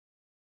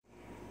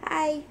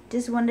Hi,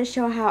 just wanted to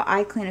show how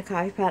I clean a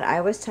coffee pot. I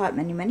was taught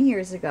many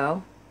years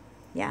ago.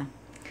 Yeah.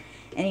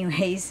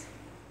 Anyways,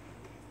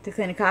 to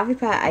clean a coffee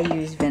pot, I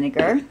use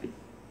vinegar,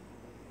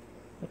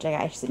 which I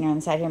got sitting on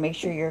the side here. Make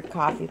sure your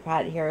coffee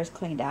pot here is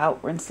cleaned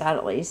out, rinsed out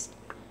at least.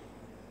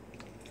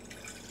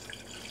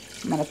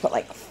 I'm going to put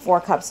like 4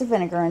 cups of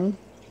vinegar in.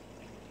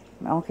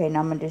 Okay,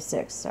 now I'm going to do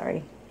 6,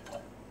 sorry.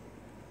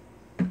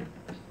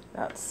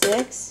 About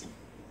 6.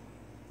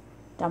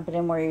 Dump it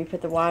in where you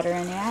put the water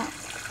in at.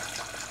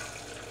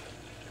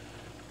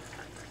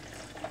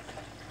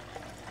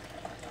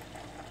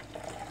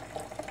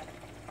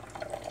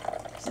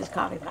 This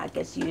coffee pot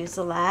gets used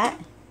a lot.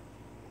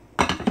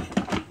 Put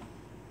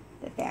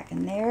it back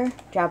in there.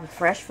 Drop a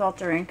fresh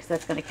filter in because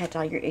that's going to catch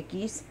all your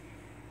ickies.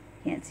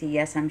 Can't see,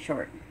 yes, I'm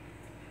short.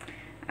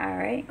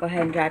 Alright, go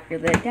ahead and drop your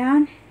lid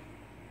down.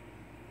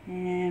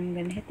 And I'm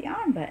going to hit the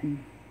on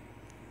button.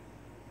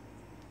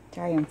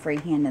 Sorry, I'm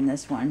freehanding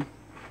this one.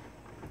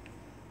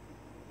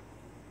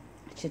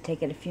 It should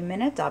take it a few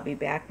minutes. I'll be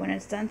back when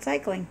it's done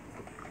cycling.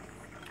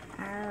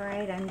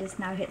 Alright, I'm just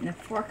now hitting the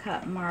 4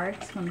 cup mark.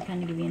 Just want to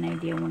kind of give you an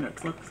idea what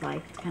it looks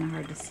like. It's kind of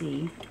hard to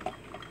see.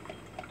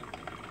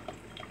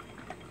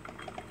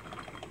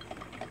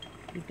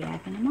 Be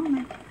back in a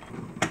moment.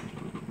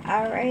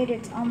 Alright,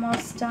 it's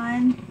almost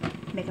done.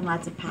 Making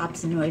lots of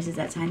pops and noises.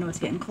 That's how I know it's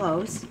getting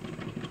close.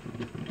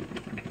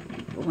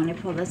 But when I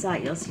pull this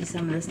out, you'll see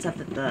some of the stuff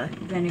that the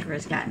vinegar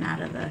has gotten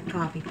out of the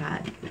coffee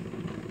pot.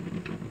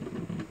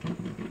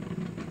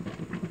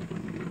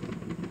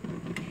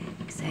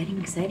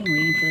 Exciting,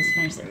 waiting for this to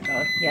finish. There we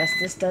go. Yes,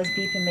 this does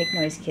beep and make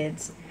noise,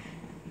 kids.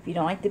 If you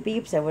don't like the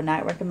beeps, I would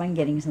not recommend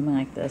getting something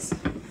like this.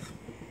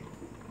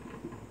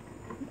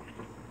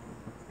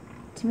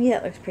 To me,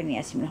 that looks pretty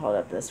nasty. I'm going to hold it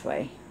up this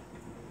way.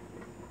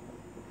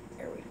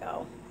 There we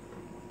go.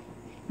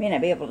 You may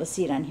not be able to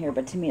see it on here,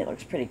 but to me it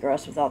looks pretty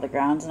gross with all the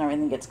grounds and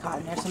everything gets caught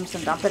in there. So I'm just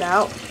going to dump it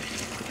out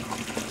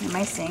in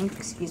my sink.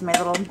 Excuse my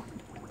little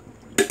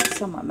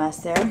somewhat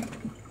mess there. I'm going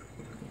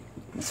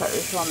to start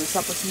refilling this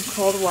up with some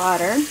cold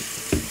water.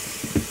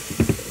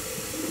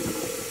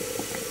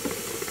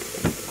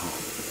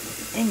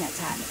 Dang, that's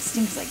hot. It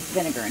stinks like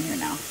vinegar in here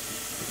now.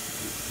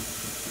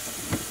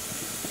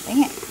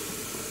 Dang it.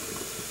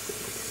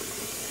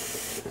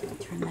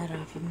 Turn that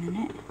off a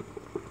minute.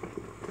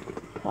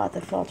 Pull out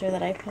the filter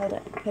that I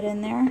put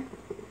in there.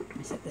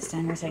 I set this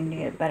down here so I can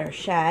get a better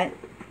shot.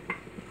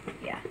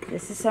 Yeah,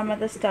 this is some of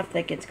the stuff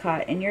that gets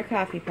caught in your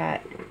coffee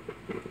pot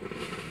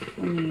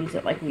when you use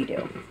it like we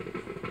do.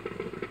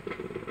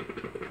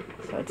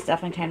 So it's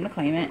definitely time to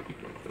clean it.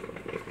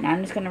 Now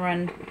I'm just going to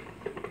run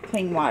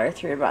clean water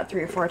through it about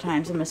 3 or 4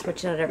 times. I'm going to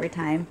switch it out every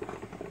time.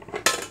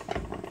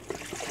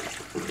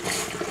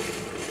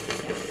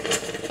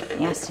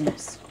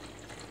 Nastiness.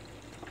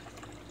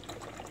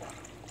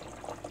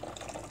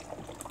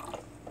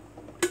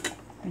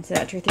 Rinse it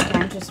out 2 or 3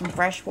 times with some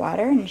fresh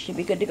water and you should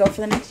be good to go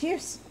for the next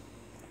use.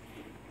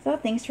 So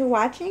thanks for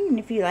watching, and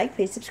if you like,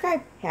 please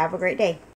subscribe. Have a great day.